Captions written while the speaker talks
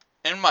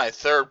In my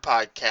third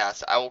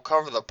podcast, I will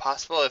cover the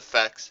possible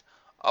effects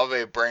of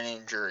a brain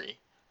injury.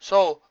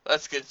 So,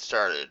 let's get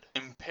started.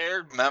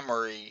 Impaired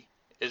memory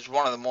is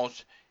one of the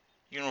most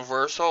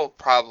universal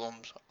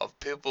problems of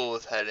people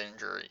with head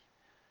injury.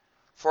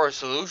 For a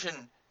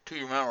solution to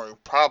your memory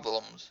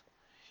problems,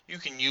 you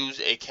can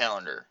use a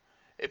calendar.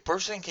 A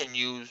person can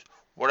use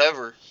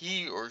whatever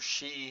he or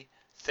she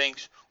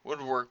thinks would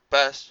work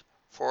best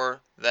for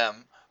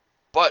them,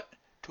 but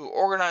to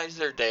organize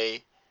their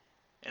day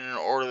in an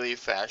orderly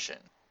fashion.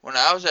 When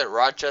I was at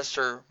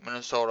Rochester,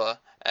 Minnesota,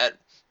 at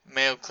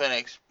Mayo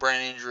Clinic's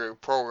brain injury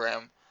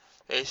program,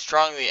 they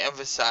strongly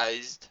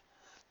emphasized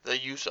the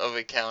use of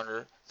a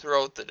calendar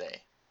throughout the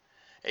day.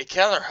 A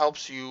calendar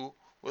helps you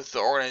with the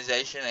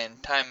organization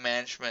and time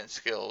management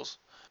skills.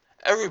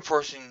 Every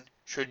person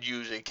should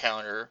use a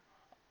calendar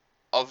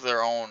of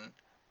their own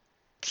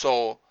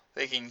so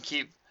they can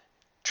keep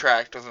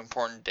track of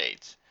important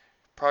dates,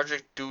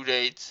 project due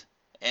dates,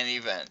 and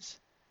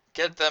events.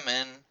 Get them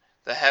in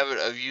the habit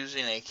of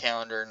using a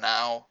calendar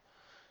now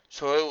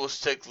so it will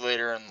stick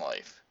later in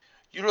life.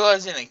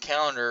 Utilizing a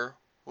calendar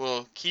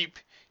will keep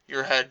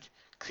your head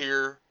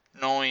clear,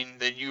 knowing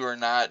that you are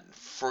not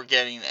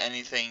forgetting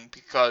anything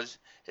because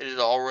it is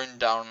all written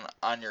down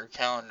on your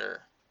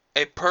calendar.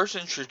 A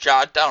person should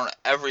jot down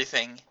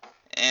everything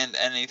and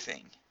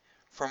anything,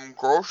 from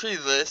grocery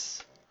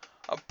lists,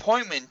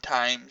 appointment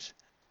times,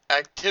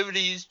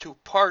 activities to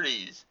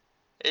parties,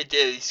 a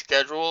daily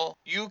schedule.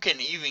 You can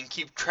even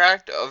keep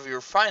track of your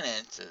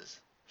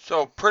finances.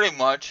 So pretty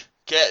much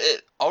get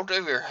it out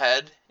of your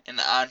head and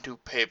onto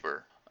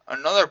paper.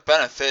 Another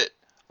benefit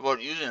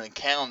about using a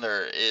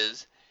calendar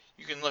is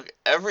you can look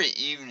every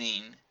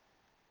evening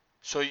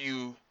so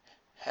you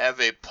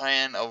have a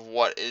plan of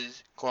what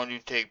is going to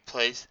take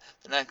place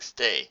the next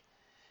day.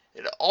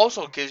 It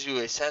also gives you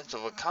a sense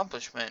of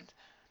accomplishment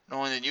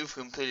knowing that you've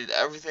completed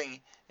everything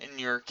in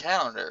your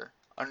calendar.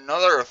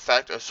 Another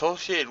effect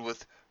associated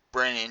with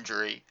brain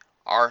injury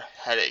are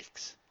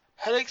headaches.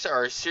 Headaches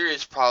are a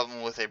serious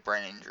problem with a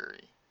brain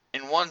injury.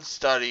 In one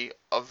study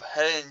of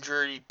head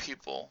injury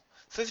people,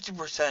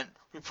 50%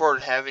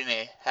 reported having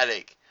a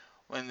headache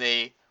when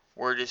they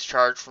were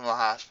discharged from the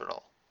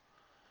hospital.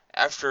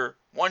 After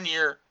 1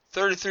 year,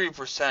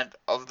 33%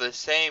 of the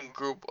same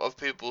group of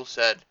people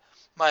said,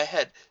 "My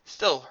head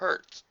still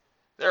hurts."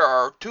 There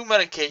are two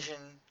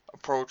medication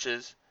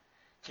approaches: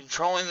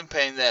 controlling the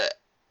pain that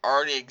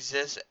already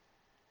exists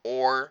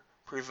or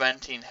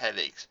preventing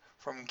headaches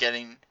from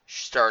getting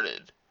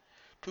started.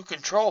 To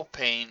control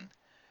pain,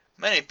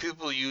 many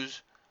people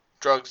use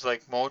drugs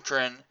like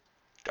Motrin,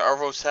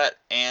 Darvocet,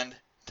 and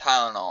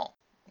Tylenol.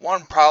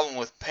 One problem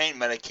with pain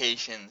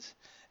medications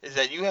is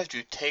that you have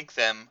to take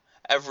them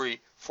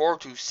every 4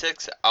 to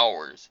 6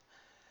 hours.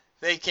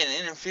 They can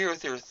interfere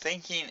with your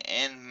thinking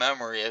and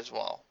memory as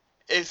well.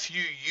 If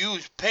you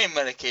use pain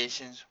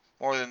medications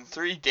more than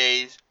 3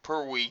 days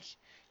per week,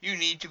 you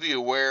need to be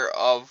aware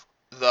of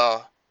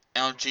the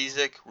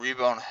analgesic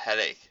rebound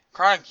headache.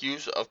 Chronic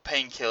use of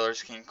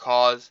painkillers can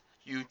cause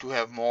you to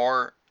have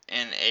more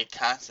and a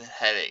constant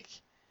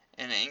headache,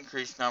 and an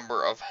increased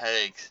number of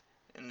headaches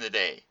in the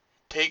day.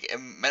 Take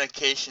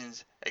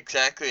medications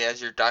exactly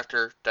as your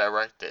doctor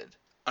directed.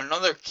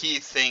 Another key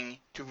thing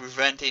to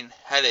preventing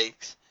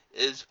headaches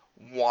is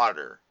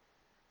water.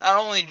 Not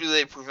only do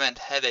they prevent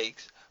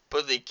headaches,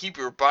 but they keep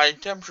your body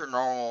temperature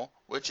normal,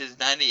 which is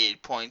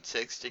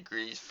 98.6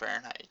 degrees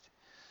Fahrenheit.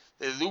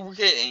 They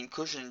lubricate and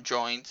cushion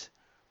joints,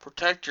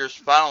 protect your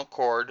spinal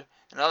cord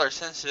and other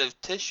sensitive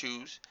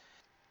tissues,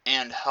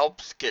 and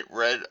helps get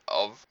rid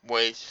of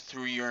waste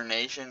through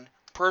urination,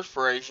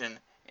 perspiration,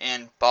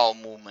 and bowel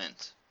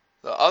movements.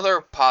 The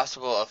other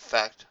possible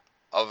effect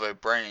of a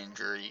brain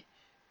injury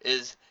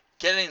is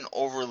getting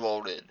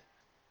overloaded.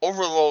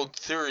 Overload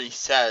theory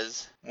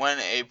says when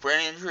a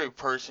brain injury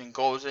person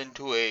goes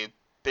into a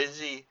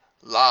busy,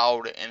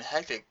 loud, and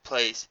hectic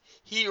place,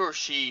 he or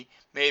she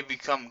may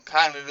become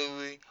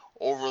cognitively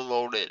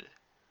overloaded.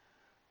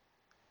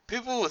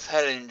 People with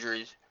head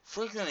injuries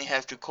frequently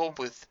have to cope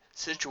with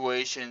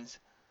situations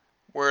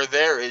where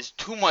there is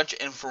too much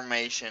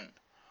information.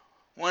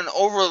 When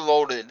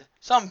overloaded,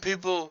 some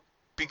people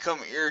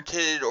become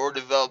irritated or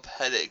develop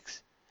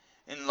headaches.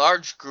 In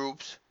large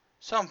groups,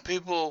 some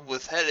people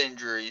with head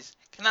injuries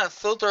cannot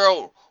filter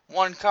out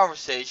one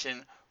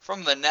conversation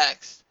from the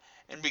next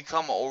and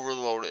become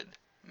overloaded.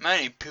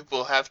 Many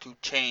people have to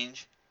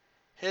change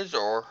his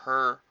or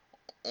her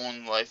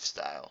own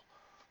lifestyle.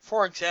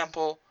 For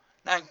example,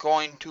 not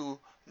going to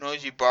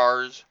noisy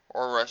bars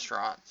or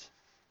restaurants.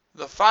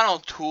 The final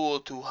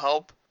tool to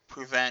help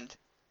prevent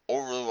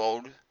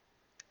overload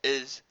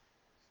is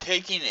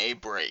taking a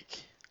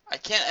break. I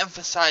can't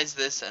emphasize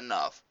this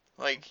enough.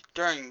 Like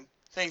during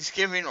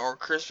Thanksgiving or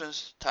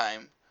Christmas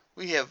time,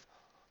 we have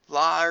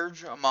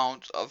large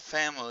amounts of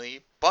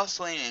family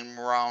bustling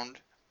around,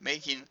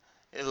 making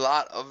a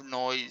lot of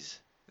noise.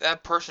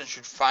 That person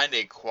should find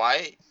a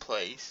quiet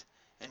place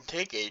and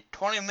take a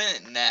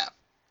 20-minute nap.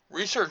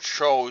 Research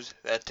shows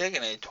that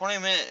taking a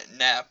 20-minute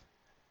nap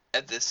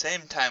at the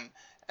same time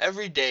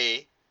every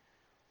day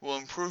will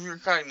improve your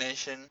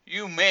cognition.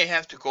 You may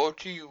have to go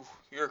to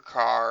your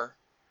car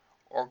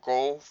or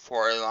go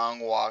for a long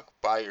walk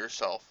by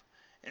yourself.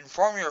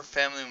 Inform your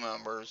family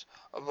members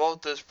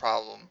about this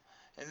problem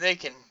and they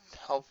can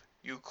help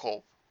you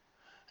cope.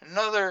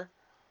 Another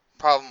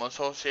problem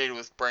associated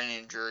with brain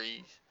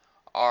injuries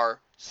are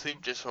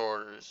sleep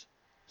disorders.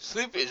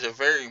 Sleep is a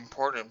very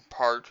important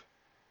part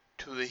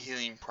to the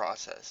healing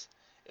process.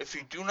 If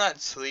you do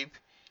not sleep,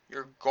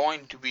 you're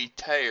going to be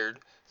tired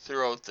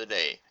throughout the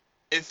day.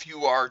 If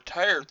you are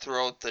tired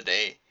throughout the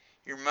day,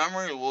 your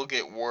memory will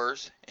get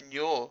worse and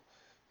you'll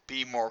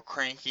be more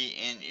cranky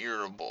and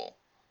irritable.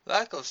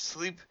 Lack of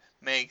sleep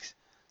makes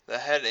the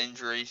head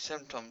injury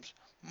symptoms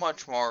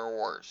much more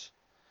worse.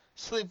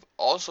 Sleep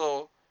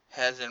also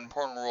has an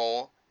important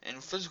role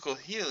in physical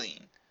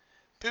healing.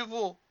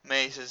 People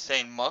may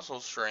sustain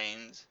muscle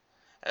strains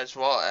as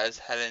well as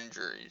head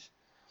injuries.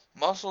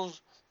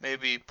 Muscles may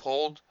be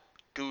pulled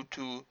due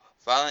to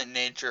violent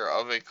nature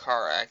of a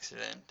car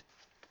accident.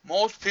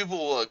 Most people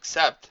will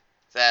accept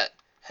that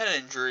head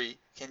injury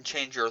can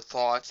change your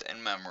thoughts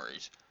and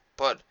memories,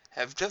 but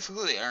have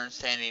difficulty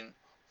understanding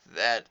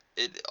that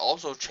it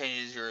also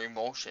changes your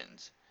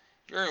emotions.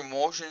 Your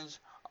emotions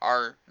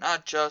are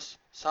not just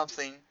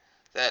something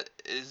that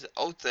is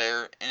out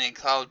there in a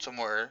cloud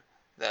somewhere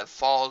that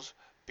falls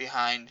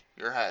behind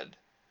your head.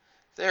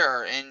 They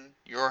are in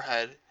your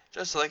head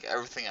just like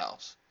everything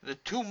else. The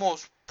two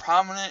most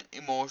prominent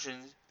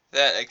emotions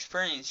that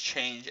experience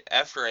change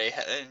after a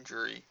head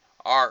injury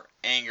are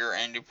anger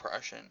and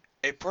depression.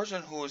 A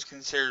person who is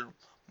considered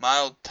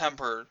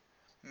mild-tempered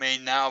may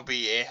now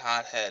be a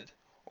hothead,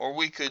 or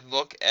we could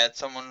look at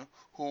someone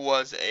who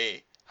was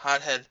a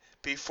hothead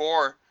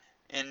before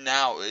and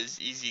now is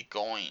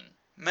easygoing.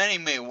 Many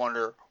may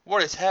wonder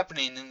what is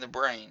happening in the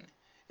brain.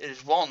 It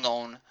is well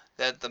known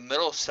that the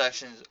middle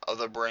sections of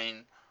the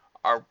brain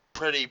are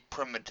pretty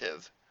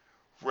primitive.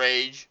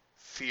 Rage,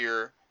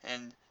 fear,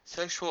 and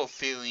sexual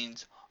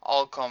feelings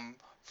all come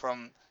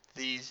from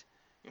these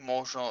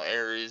emotional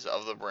areas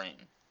of the brain.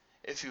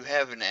 If you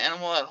have an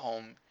animal at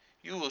home,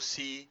 you will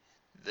see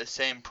the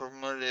same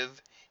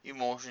primitive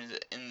emotions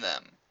in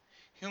them.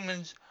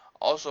 Humans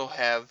also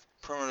have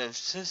primitive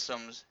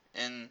systems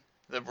in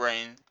the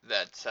brain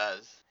that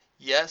says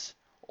yes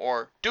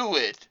or do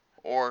it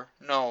or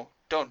no,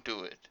 don't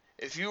do it.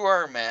 If you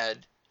are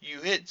mad,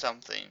 you hit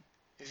something.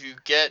 If you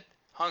get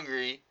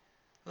hungry,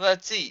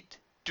 let's eat.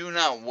 Do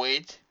not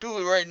wait. Do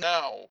it right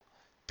now.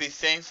 Be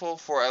thankful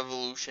for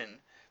evolution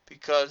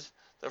because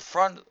the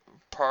front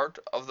part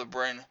of the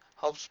brain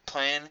helps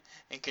plan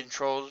and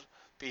controls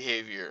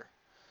behavior.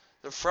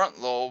 The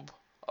front lobe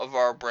of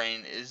our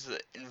brain is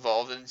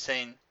involved in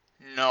saying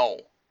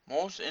no.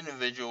 Most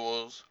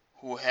individuals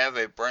who have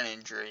a brain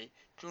injury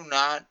do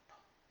not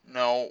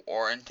know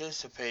or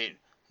anticipate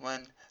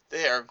when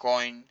they are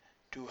going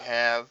to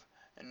have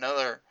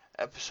another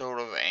episode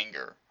of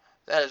anger.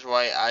 That is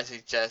why I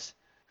suggest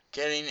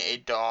getting a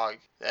dog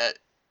that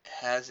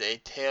has a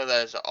tail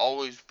that is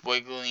always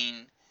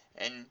wiggling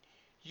and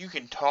you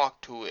can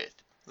talk to it.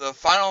 The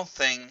final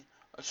thing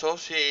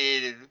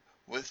associated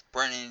with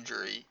brain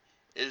injury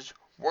is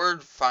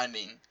word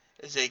finding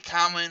is a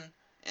common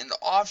and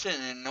often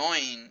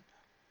annoying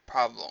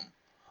problem.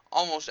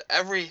 Almost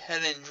every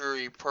head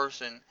injury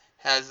person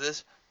has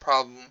this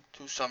problem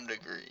to some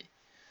degree.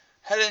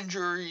 Head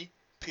injury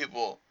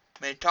people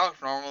may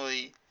talk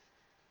normally,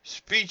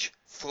 speech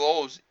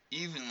flows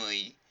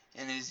evenly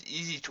and is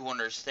easy to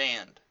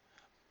understand,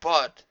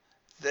 but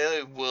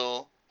they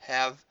will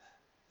have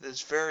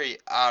this very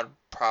odd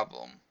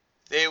problem.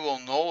 They will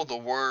know the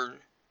word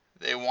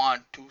they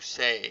want to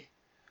say,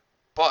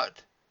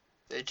 but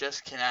they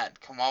just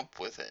cannot come up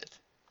with it.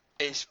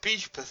 A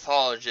speech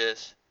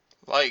pathologist,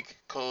 like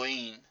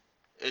Colleen,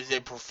 is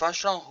a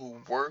professional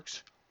who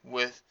works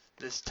with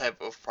this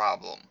type of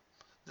problem.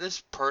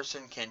 This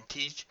person can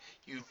teach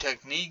you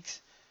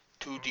techniques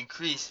to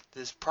decrease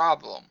this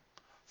problem.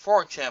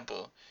 For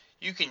example,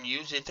 you can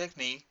use a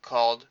technique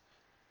called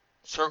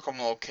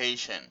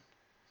circumlocution.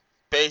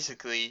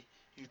 Basically,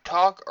 you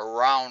talk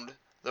around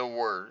the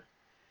word.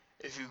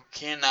 If you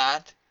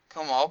cannot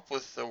come up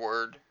with the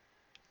word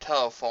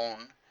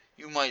telephone,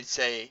 you might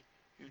say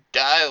you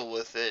dial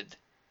with it.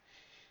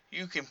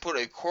 You can put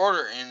a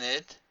quarter in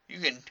it. You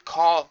can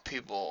call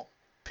people.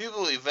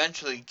 People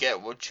eventually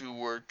get what you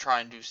were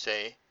trying to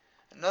say.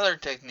 Another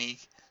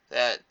technique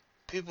that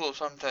people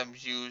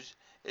sometimes use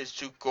is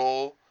to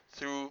go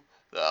through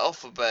the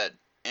alphabet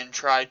and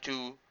try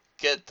to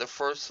get the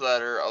first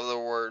letter of the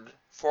word.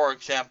 For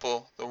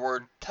example, the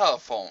word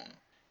telephone.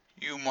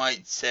 You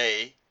might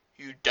say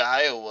you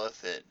dial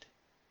with it.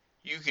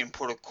 You can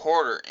put a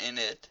quarter in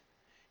it.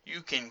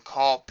 You can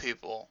call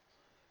people.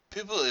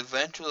 People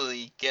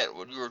eventually get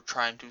what you're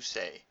trying to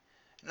say.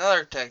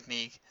 Another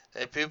technique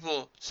that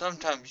people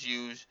sometimes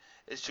use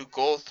is to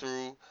go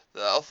through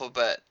the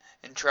alphabet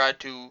and try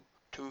to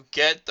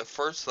get the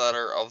first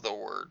letter of the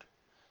word.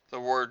 The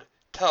word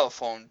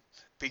telephone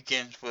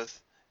begins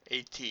with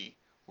a T,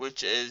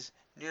 which is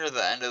near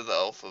the end of the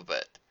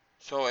alphabet.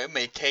 So it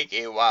may take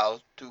a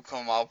while to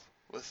come up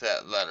with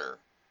that letter.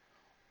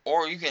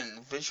 Or you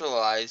can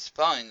visualize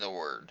spelling the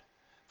word.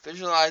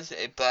 Visualize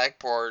a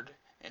blackboard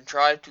and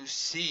try to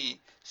see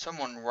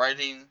someone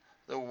writing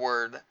the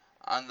word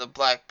on the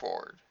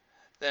blackboard.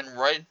 Then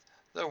write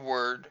the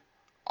word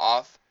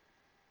off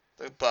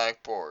the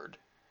blackboard.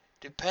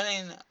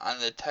 Depending on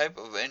the type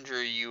of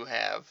injury you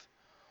have,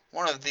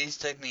 one of these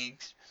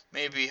techniques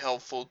may be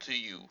helpful to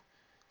you.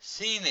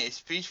 Seeing a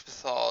speech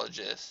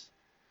pathologist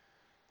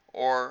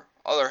or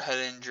other head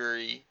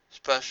injury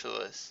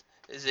specialist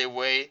is a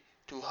way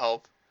to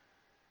help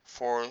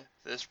for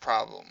this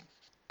problem.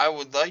 I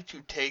would like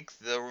to take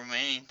the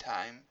remaining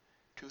time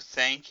to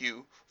thank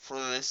you for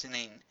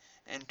listening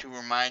and to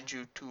remind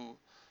you to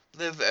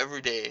live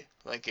every day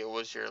like it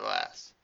was your last.